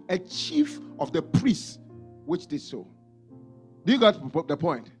Jew, a chief of the priests, which did so. Do you got the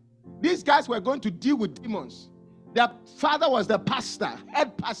point? These guys were going to deal with demons. Their father was the pastor,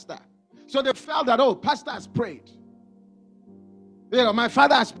 head pastor. So they felt that, pastor has prayed. My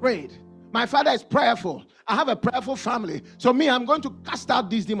father has prayed. My father is prayerful. I have a prayerful family. So I'm going to cast out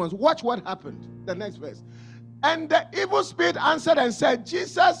these demons. Watch what happened. The next verse. And the evil spirit answered and said,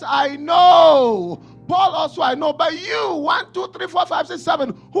 Jesus, I know. Paul also I know. But you, 1, 2, 3, 4, 5, 6,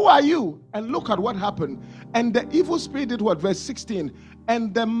 7, who are you? And look at what happened. And the evil spirit did what? Verse 16.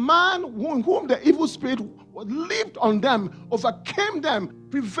 And the man whom the evil spirit leaped on them, overcame them,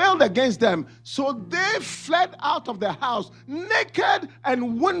 prevailed against them. So they fled out of the house, naked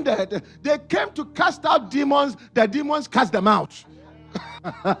and wounded. They came to cast out demons. The demons cast them out.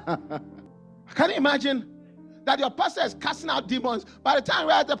 Can you imagine that your pastor is casting out demons? By the time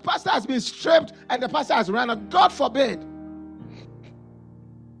the pastor has been stripped and the pastor has run out, God forbid.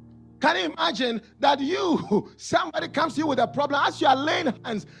 Can you imagine that somebody comes to you with a problem, as you are laying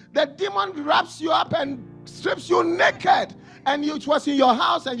hands, the demon wraps you up and strips you naked, and it was in your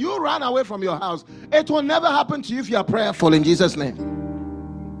house and you ran away from your house, it will never happen to you if you are prayerful in Jesus' name.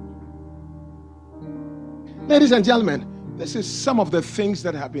 Ladies and gentlemen, this is some of the things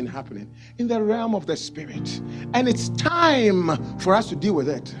that have been happening in the realm of the spirit. And it's time for us to deal with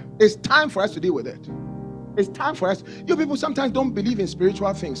it. It's time for us to deal with it. It's time for us. You people sometimes don't believe in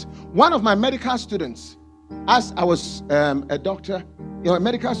spiritual things. One of my medical students, as I was a doctor, a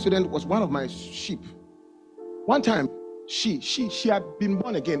medical student was one of my sheep. One time, she had been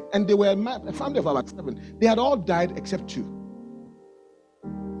born again, and they were a family of about 7. They had all died except 2.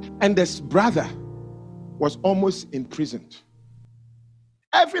 And this brother was almost imprisoned.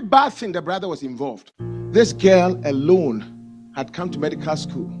 Every bad thing, the brother was involved. This girl alone had come to medical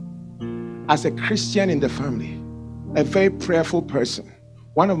school as a Christian in the family, a very prayerful person,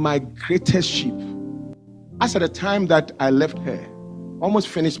 one of my greatest sheep. As at the time that I left her, almost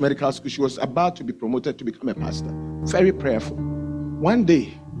finished medical school, she was about to be promoted to become a pastor, very prayerful. One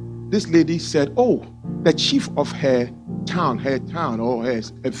day, this lady said, oh, the chief of her town or her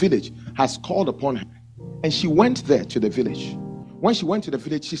village has called upon her. And she went there to the village. When she went to the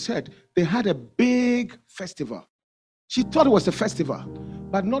village, she said they had a big festival. She thought it was a festival,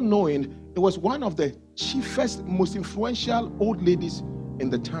 but not knowing it was one of the chiefest, most influential old ladies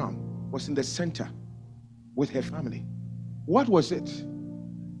in the town was in the center with her family. What was it?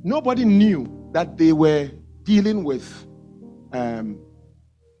 Nobody knew that they were dealing with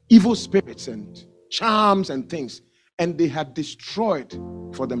evil spirits and charms and things. And they had destroyed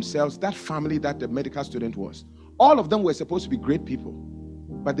for themselves that family that the medical student was. All of them were supposed to be great people,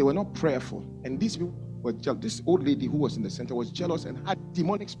 but they were not prayerful. And these people were jealous. This old lady who was in the center was jealous and had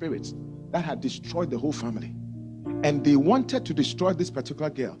demonic spirits that had destroyed the whole family. And they wanted to destroy this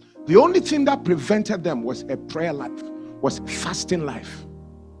particular girl. The only thing that prevented them was her prayer life, was fasting life.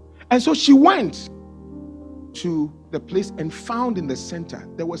 And so she went to the place and found in the center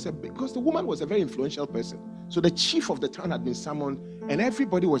there was because the woman was a very influential person. So the chief of the town had been summoned and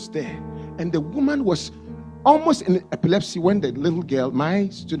everybody was there. And the woman was almost in epilepsy when the little girl, my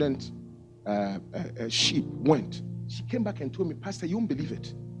student, sheep, went. She came back and told me, Pastor, you won't believe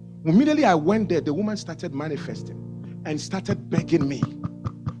it. Immediately I went there, the woman started manifesting and started begging me.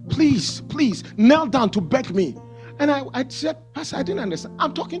 Please, kneel down to beg me. And I said, Pastor, I didn't understand.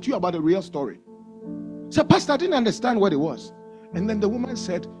 I'm talking to you about a real story. I said, Pastor, I didn't understand what it was. And then the woman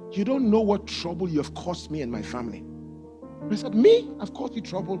said, you don't know what trouble you have caused me and my family. I said, me? I've caused you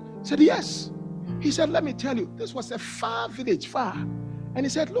trouble? He said, yes. He said, let me tell you, this was a far village, far. And he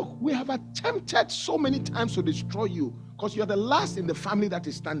said, look, we have attempted so many times to destroy you because you're the last in the family that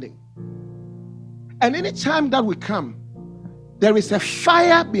is standing. And any time that we come, there is a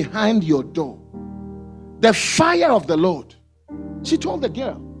fire behind your door. The fire of the Lord. She told the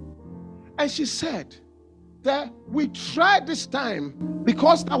girl. And she said that we tried this time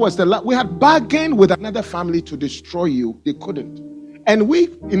because that was we had bargained with another family to destroy you. They couldn't. And we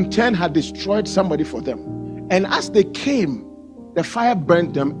in turn had destroyed somebody for them. And as they came, the fire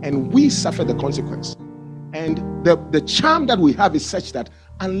burned them and we suffered the consequence. And the charm that we have is such that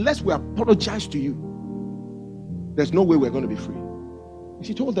unless we apologize to you, there's no way we're going to be free. And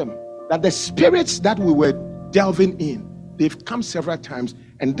she told them that the spirits that we were delving in, they've come several times,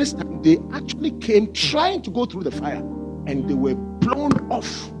 and this time they actually came trying to go through the fire, and they were blown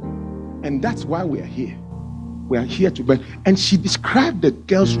off. And that's why we are here. We are here to burn. And she described the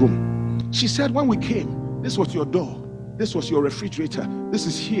girl's room. She said, when we came, this was your door, this was your refrigerator, this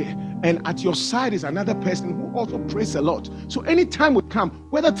is here, and at your side is another person who also prays a lot. So anytime we come,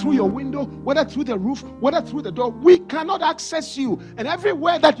 whether through your window, whether through the roof, whether through the door, we cannot access you. And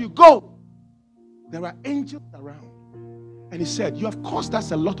everywhere that you go, there are angels around. And he said, you have caused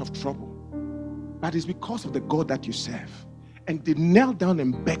us a lot of trouble, but it's because of the God that you serve. And they knelt down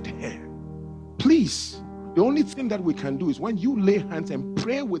and begged her, please, the only thing that we can do is when you lay hands and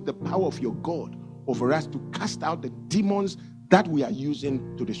pray with the power of your God over us to cast out the demons that we are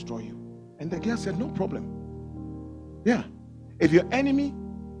using to destroy you. And the girl said, no problem. Yeah. If your enemy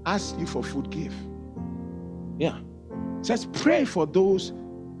asks you for food, give. Yeah. Says, pray for those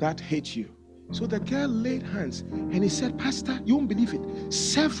that hate you. So the girl laid hands and he said, Pastor, you won't believe it.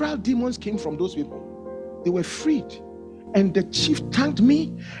 Several demons came from those people. They were freed. And the chief thanked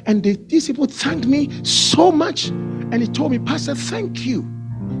me, and these people thanked me so much. And he told me, Pastor, thank you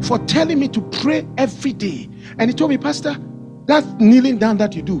for telling me to pray every day. And he told me, Pastor, that kneeling down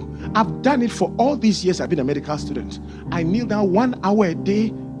that you do, I've done it for all these years I've been a medical student. I kneel down 1 hour a day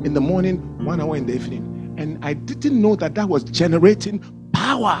in the morning, 1 hour in the evening. And I didn't know that was generating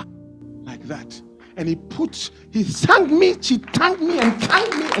power like that. And he thanked me, she thanked me and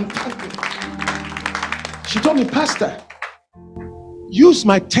thanked me and thanked me. She told me, Pastor, Use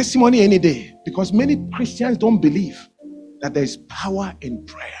my testimony any day, because many Christians don't believe that there's power in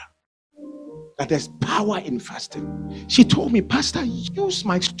prayer, that there's power in fasting. She told me, Pastor, use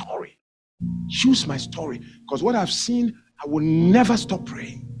my story. Use my story. Because what I've seen, I will never stop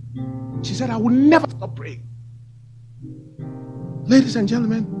praying. She said, I will never stop praying. Ladies and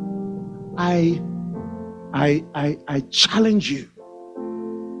gentlemen, I challenge you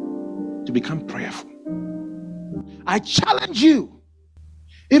to become prayerful. I challenge you.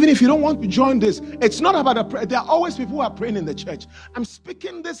 Even if you don't want to join this, it's not about a prayer. There are always people who are praying in the church. I'm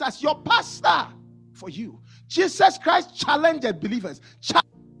speaking this as your pastor for you. Jesus Christ challenged believers.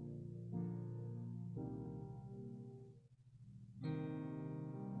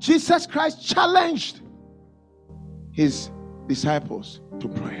 Jesus Christ challenged his disciples to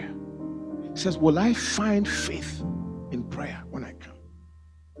prayer. He says, will I find faith in prayer when I come?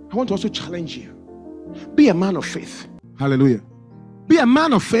 I want to also challenge you. Be a man of faith. Hallelujah. Be a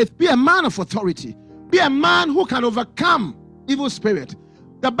man of faith. Be a man of authority. Be a man who can overcome evil spirit.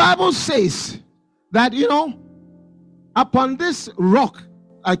 The Bible says that, upon this rock,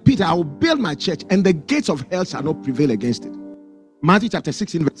 like Peter, I will build my church, and the gates of hell shall not prevail against it. Matthew chapter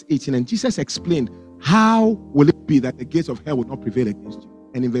 16, verse 18, and Jesus explained how will it be that the gates of hell will not prevail against you.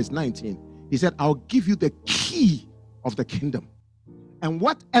 And in verse 19, he said, I'll give you the key of the kingdom. And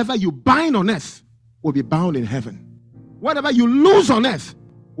whatever you bind on earth will be bound in heaven. Whatever you lose on earth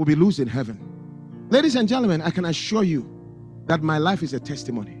will be loose in heaven. Ladies and gentlemen, I can assure you that my life is a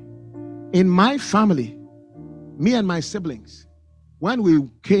testimony. In my family, me and my siblings, when we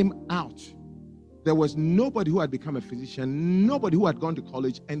came out, there was nobody who had become a physician, nobody who had gone to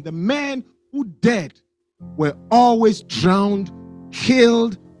college, and the men who died were always drowned,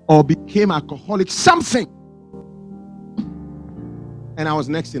 killed, or became alcoholic, something. And I was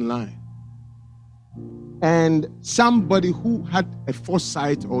next in line. And somebody who had a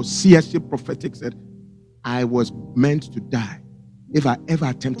foresight or seership prophetic said, I was meant to die if I ever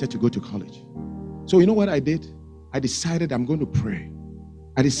attempted to go to college. So you know what I did? I decided I'm going to pray.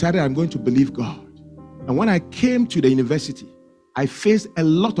 I decided I'm going to believe God. And when I came to the university, I faced a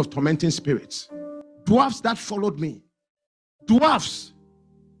lot of tormenting spirits. Dwarfs that followed me. Dwarfs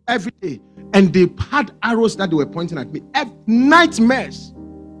every day. And they had arrows that they were pointing at me. Nightmares.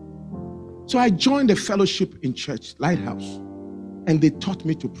 So I joined a fellowship in church, Lighthouse, and they taught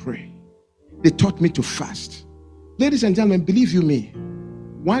me to pray. They taught me to fast. Ladies and gentlemen, believe you me,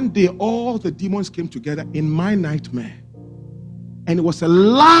 one day all the demons came together in my nightmare, and it was a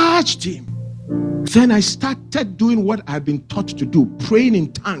large team. Then I started doing what I've been taught to do, praying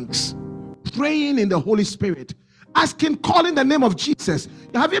in tongues, praying in the Holy Spirit, asking, calling the name of Jesus.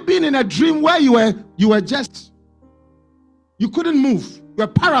 Have you been in a dream where you couldn't move, you were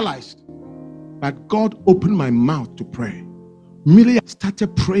paralyzed? But God opened my mouth to pray. Immediately I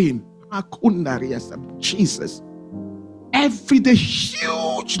started praying. Jesus. Every day,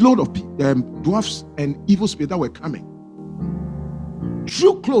 huge load of dwarfs and evil spirits that were coming.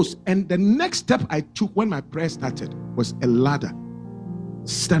 Drew close, and the next step I took when my prayer started was a ladder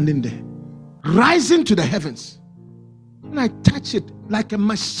standing there, rising to the heavens. When I touched it, like a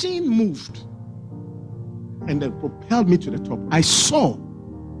machine moved and then propelled me to the top. I saw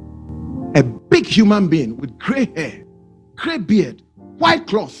a big human being with gray hair, gray beard, white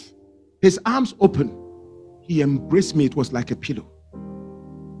cloth, his arms open. He embraced me. It was like a pillow.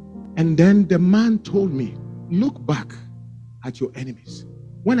 And then the man told me, look back at your enemies.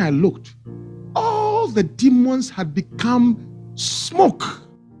 When I looked, all the demons had become smoke.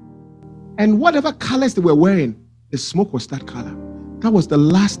 And whatever colors they were wearing, the smoke was that color. That was the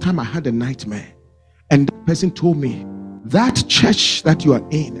last time I had a nightmare. And the person told me, that church that you are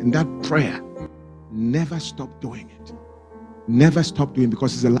in and that prayer, never stop doing it. Never stop doing it,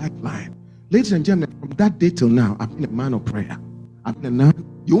 because it's a lifeline. Ladies and gentlemen, from that day till now, I've been a man of prayer. I've been a man.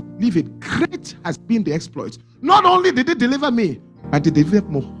 You won't believe it. Great has been the exploits. Not only did it deliver me, but it delivered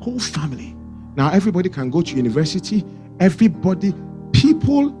my whole family. Now everybody can go to university.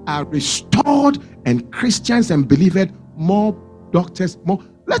 People are restored, and Christians and believers, more doctors, more.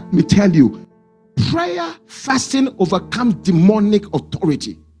 Let me tell you, prayer, fasting overcomes demonic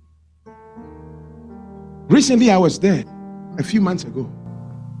authority. Recently, I was there a few months ago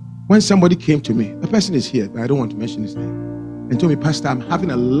when somebody came to me. The person is here, but I don't want to mention his name, and told me, Pastor, I'm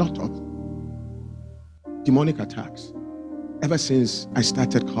having a lot of demonic attacks ever since I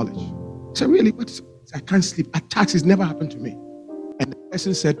started college. I said, really? I can't sleep. Attacks has never happened to me. And the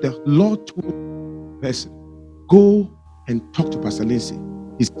person said, the Lord told the person, go and talk to Pastor Lindsay.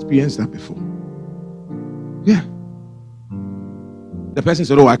 He's experienced that before. Yeah. The person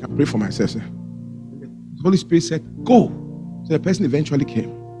said, oh, I can pray for myself, sir. The Holy Spirit said, go So the person eventually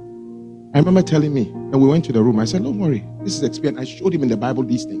came. I remember telling me, and we went to the room. I said, don't worry, this is experience. I showed him in the Bible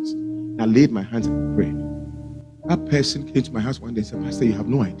these things. And I laid my hands and prayed. That person came to my house one day and said, Pastor, you have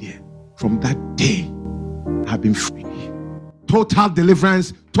no idea. From that day, I've been free. Total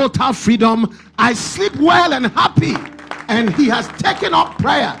deliverance, total freedom. I sleep well and happy. And he has taken up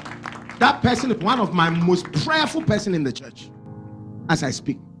prayer. That person is one of my most prayerful person in the church. As I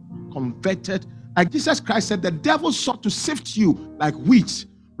speak, converted. Like Jesus Christ said, the devil sought to sift you like wheat.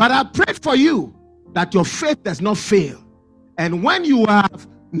 But I prayed for you that your faith does not fail. And when you have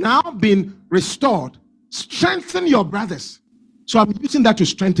now been restored, strengthen your brothers. So I'm using that to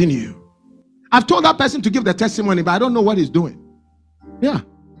strengthen you. I've told that person to give the testimony, but I don't know what he's doing. Yeah.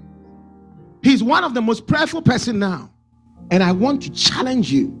 He's one of the most prayerful person now. And I want to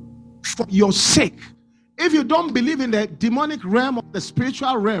challenge you for your sake. If you don't believe in the demonic realm or the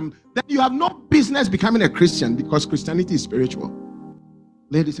spiritual realm, then you have no business becoming a Christian, because Christianity is spiritual.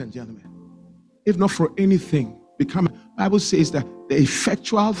 Ladies and gentlemen, if not for anything, become. Bible says that the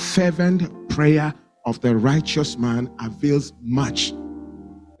effectual fervent prayer of the righteous man avails much.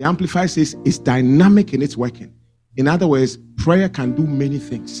 The Amplified says it's dynamic in its working. In other words, prayer can do many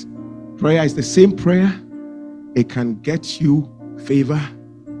things. Prayer is the same prayer. It can get you favor.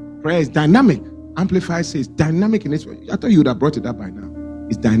 Prayer is dynamic. Amplified says dynamic in its work. I thought you would have brought it up by now.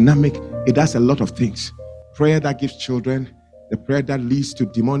 It's dynamic. It does a lot of things. Prayer that gives children, the prayer that leads to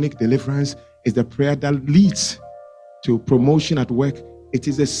demonic deliverance, is the prayer that leads to promotion at work. It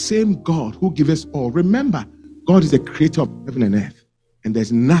is the same God who gives us all. Remember, God is the creator of heaven and earth. And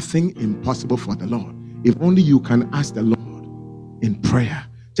there's nothing impossible for the Lord. If only you can ask the Lord in prayer.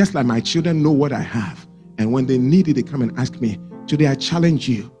 Just like my children know what I have. And when they need it, they come and ask me. Today I challenge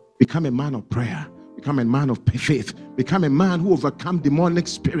you. Become a man of prayer. Become a man of faith. Become a man who overcome demonic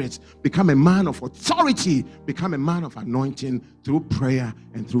spirits. Become a man of authority. Become a man of anointing through prayer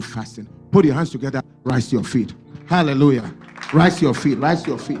and through fasting. Put your hands together. Rise to your feet. Hallelujah. Rise to your feet. Rise to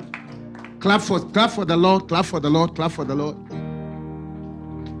your feet. Clap for the Lord. Clap for the Lord. Clap for the Lord.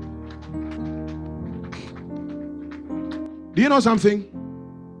 Do you know something?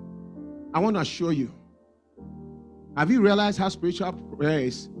 I want to assure you. Have you realized how spiritual prayer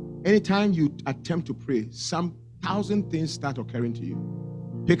is? Anytime you attempt to pray, some 1,000 things start occurring to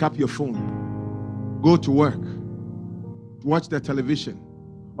you. Pick up your phone. Go to work. Watch the television.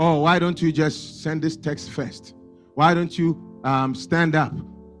 Oh, why don't you just send this text first? Why don't you stand up?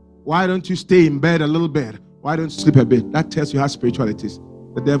 Why don't you stay in bed a little bit? Why don't you sleep a bit? That tells you how spiritual it is.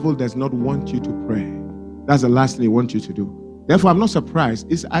 The devil does not want you to pray. That's the last thing he wants you to do. Therefore, I'm not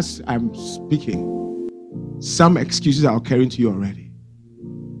surprised. It's as I'm speaking, some excuses are occurring to you already.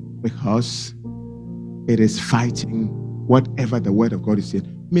 Because it is fighting whatever the word of God is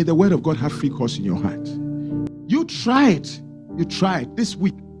saying. May the word of God have free course in your heart. You try it. You try it this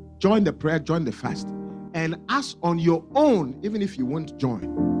week. Join the prayer, join the fast. And ask on your own, even if you won't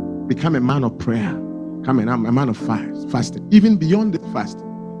join, become a man of prayer. Become a man of fasting. Even beyond the fast,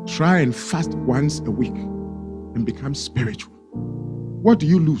 try and fast once a week and become spiritual. What do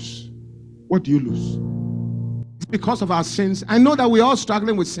you lose? What do you lose? It's because of our sins. I know that we're all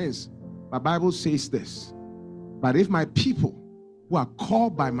struggling with sins. But the Bible says this. But if my people who are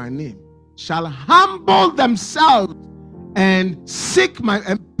called by my name shall humble themselves and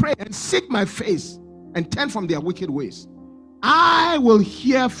pray and seek my face and turn from their wicked ways, I will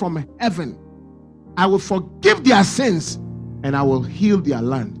hear from heaven. I will forgive their sins and I will heal their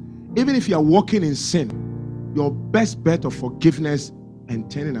land. Even if you are walking in sin, your best bet of forgiveness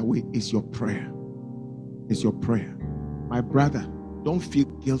and turning away is your prayer. It's your prayer. My brother, don't feel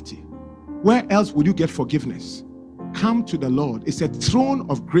guilty. Where else would you get forgiveness? Come to the Lord. It's a throne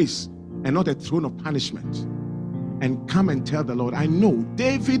of grace and not a throne of punishment. And come and tell the Lord, I know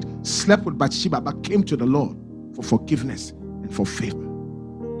David slept with Bathsheba but came to the Lord for forgiveness and for favor.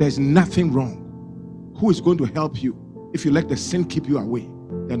 There's nothing wrong. Who is going to help you? If you let the sin keep you away,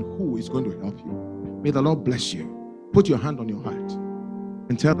 then who is going to help you? May the Lord bless you. Put your hand on your heart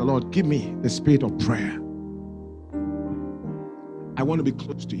and tell the Lord, give me the spirit of prayer. I want to be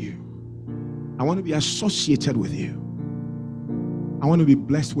close to you. I want to be associated with you. I want to be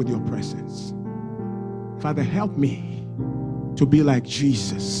blessed with your presence. Father, help me to be like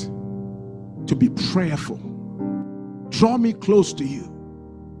Jesus, to be prayerful. Draw me close to you.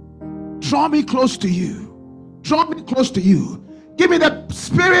 Draw me close to you. Draw me close to you. Give me the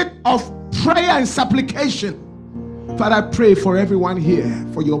spirit of prayer and supplication. Father, I pray for everyone here,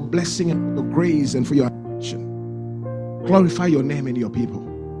 for your blessing and your grace and for your attention. Glorify your name in your people.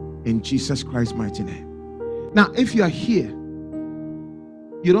 In Jesus Christ's mighty name. Now, if you are here,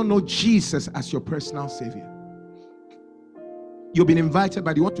 you don't know Jesus as your personal Savior. You've been invited,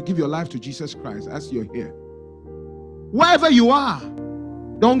 but you want to give your life to Jesus Christ as you're here. Wherever you are,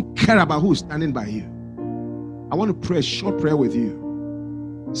 don't care about who's standing by you. I want to pray a short prayer with you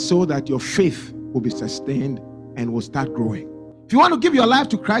so that your faith will be sustained and will start growing. If you want to give your life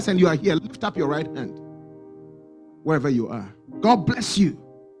to Christ and you are here, lift up your right hand wherever you are. God bless you.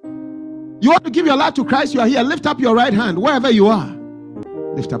 You want to give your life to Christ, you are here, lift up your right hand wherever you are.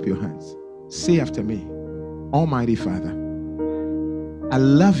 Lift up your hands. Say after me, Almighty Father, I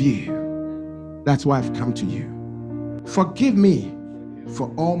love you. That's why I've come to you. Forgive me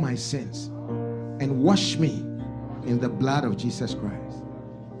for all my sins and wash me in the blood of Jesus Christ.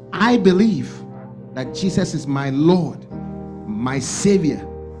 I believe that Jesus is my Lord, my Savior,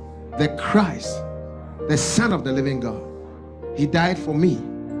 the Christ, the Son of the living God. He died for me,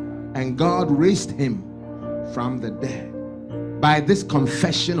 and God raised him from the dead. By this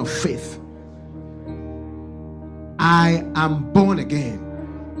confession of faith, I am born again.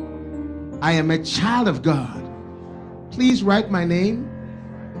 I am a child of God. Please write my name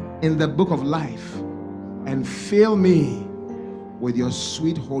in the book of life and fill me with your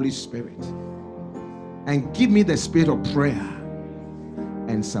sweet Holy Spirit, and give me the spirit of prayer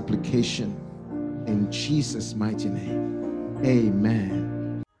and supplication in Jesus' mighty name.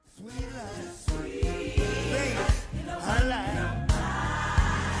 Amen.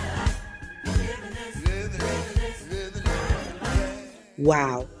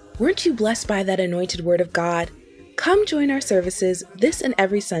 Wow, weren't you blessed by that anointed word of God? Come join our services this and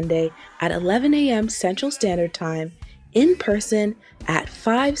every Sunday at 11 a.m. Central Standard Time in person at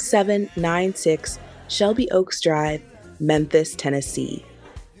 5796 Shelby Oaks Drive, Memphis, Tennessee.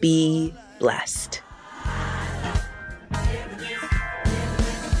 Be blessed.